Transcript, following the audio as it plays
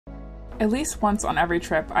At least once on every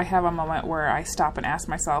trip, I have a moment where I stop and ask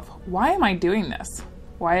myself, why am I doing this?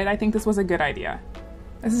 Why did I think this was a good idea?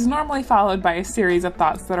 This is normally followed by a series of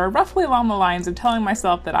thoughts that are roughly along the lines of telling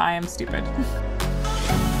myself that I am stupid.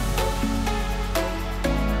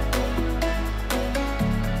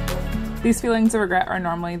 These feelings of regret are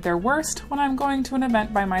normally their worst when I'm going to an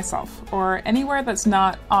event by myself, or anywhere that's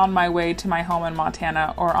not on my way to my home in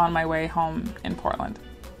Montana or on my way home in Portland.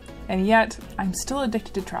 And yet, I'm still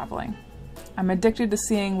addicted to traveling. I'm addicted to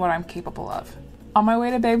seeing what I'm capable of. On my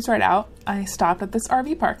way to Babe's Ride Out, I stopped at this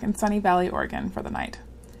RV park in Sunny Valley, Oregon for the night.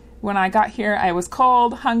 When I got here, I was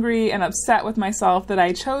cold, hungry, and upset with myself that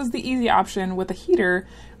I chose the easy option with a heater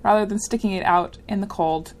rather than sticking it out in the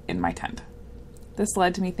cold in my tent. This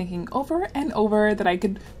led to me thinking over and over that I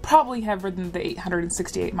could probably have ridden the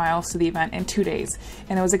 868 miles to the event in 2 days,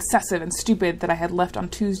 and it was excessive and stupid that I had left on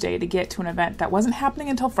Tuesday to get to an event that wasn't happening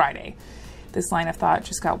until Friday. This line of thought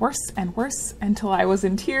just got worse and worse until I was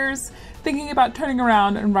in tears, thinking about turning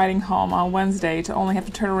around and riding home on Wednesday to only have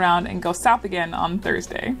to turn around and go south again on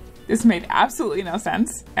Thursday. This made absolutely no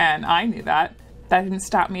sense, and I knew that. That didn't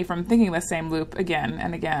stop me from thinking the same loop again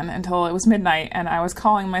and again until it was midnight and I was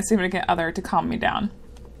calling my significant other to calm me down.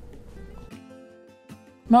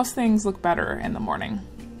 Most things look better in the morning.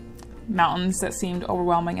 Mountains that seemed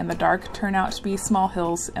overwhelming in the dark turn out to be small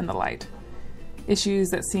hills in the light. Issues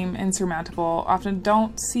that seem insurmountable often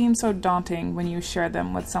don't seem so daunting when you share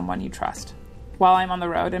them with someone you trust. While I'm on the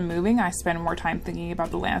road and moving, I spend more time thinking about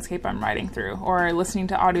the landscape I'm riding through, or listening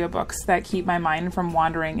to audiobooks that keep my mind from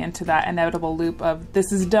wandering into that inevitable loop of,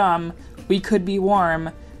 this is dumb, we could be warm,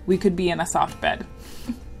 we could be in a soft bed.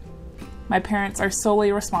 My parents are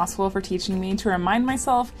solely responsible for teaching me to remind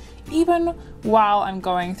myself, even while I'm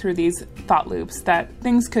going through these thought loops, that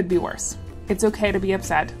things could be worse. It's okay to be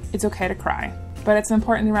upset, it's okay to cry, but it's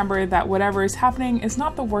important to remember that whatever is happening is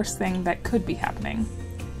not the worst thing that could be happening.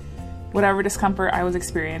 Whatever discomfort I was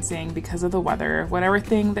experiencing because of the weather, whatever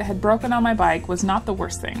thing that had broken on my bike was not the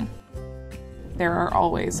worst thing. There are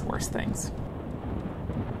always worse things.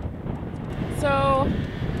 So,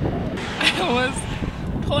 I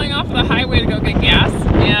was pulling off the highway to go get gas,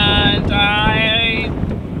 and I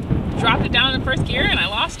dropped it down in first gear, and I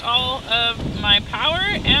lost all of my power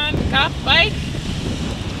and got off the bike,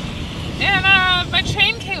 and my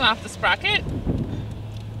chain came off the sprocket.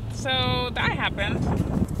 So that happened.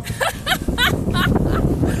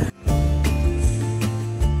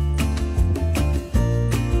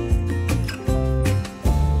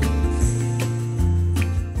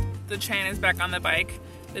 The chain is back on the bike.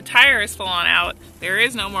 The tire is falling out. There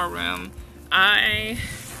is no more room. And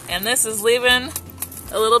this is leaving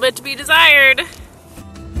a little bit to be desired.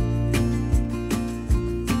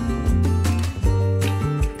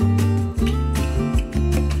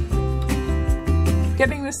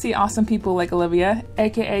 Getting to see awesome people like Olivia,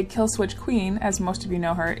 aka Killswitch Queen, as most of you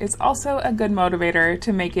know her, is also a good motivator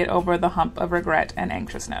to make it over the hump of regret and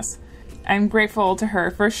anxiousness. I'm grateful to her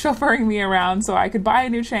for chauffeuring me around so I could buy a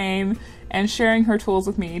new chain and sharing her tools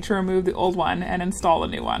with me to remove the old one and install a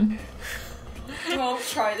new one. Don't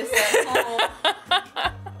try this at home.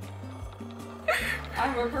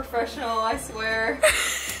 I'm a professional, I swear.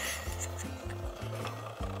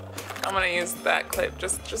 I'm gonna use that clip,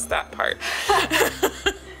 just that part.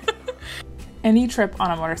 Any trip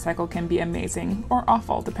on a motorcycle can be amazing or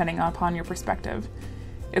awful depending upon your perspective.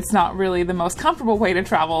 It's not really the most comfortable way to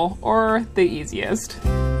travel or the easiest.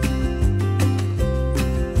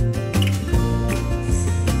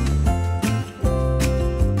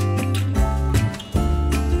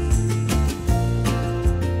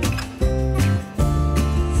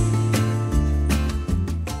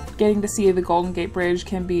 Getting to see the Golden Gate Bridge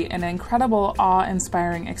can be an incredible,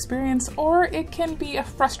 awe-inspiring experience, or it can be a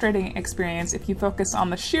frustrating experience if you focus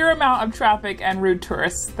on the sheer amount of traffic and rude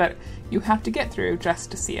tourists that you have to get through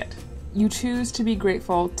just to see it. You choose to be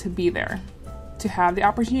grateful to be there, to have the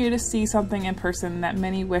opportunity to see something in person that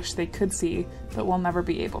many wish they could see, but will never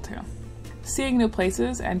be able to. Seeing new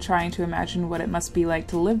places and trying to imagine what it must be like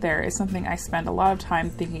to live there is something I spend a lot of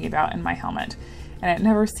time thinking about in my helmet, and it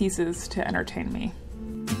never ceases to entertain me.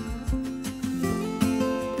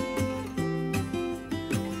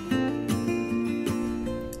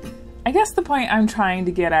 I guess the point I'm trying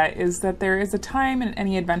to get at is that there is a time in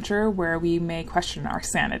any adventure where we may question our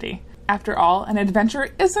sanity. After all, an adventure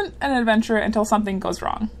isn't an adventure until something goes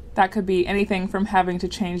wrong. That could be anything from having to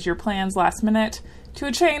change your plans last minute to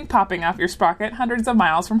a chain popping off your sprocket hundreds of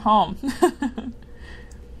miles from home.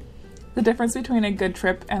 The difference between a good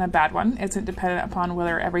trip and a bad one isn't dependent upon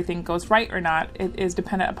whether everything goes right or not. It is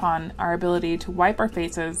dependent upon our ability to wipe our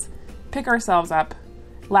faces, pick ourselves up,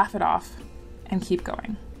 laugh it off, and keep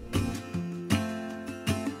going.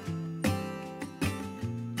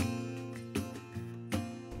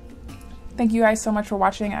 Thank you guys so much for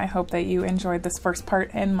watching. I hope that you enjoyed this first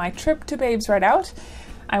part in my trip to Babes Ride Out.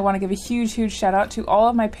 I want to give a huge shout out to all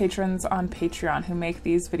of my patrons on Patreon who make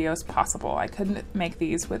these videos possible. I couldn't make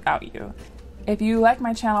these without you. If you like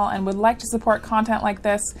my channel and would like to support content like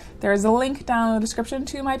this, there is a link down in the description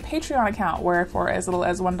to my Patreon account where for as little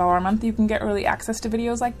as $1 a month you can get early access to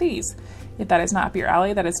videos like these. If that is not up your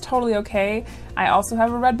alley, that is totally okay. I also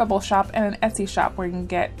have a Redbubble shop and an Etsy shop where you can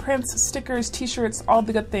get prints, stickers, t-shirts, all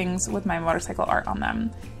the good things with my motorcycle art on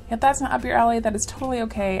them. If that's not up your alley, that is totally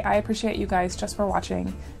okay. I appreciate you guys just for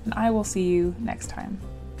watching, and I will see you next time.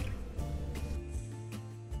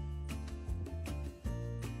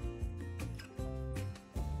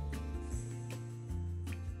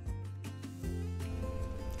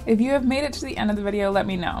 If you have made it to the end of the video, let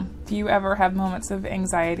me know. Do you ever have moments of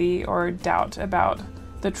anxiety or doubt about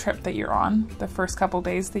the trip that you're on, the first couple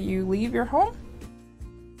days that you leave your home?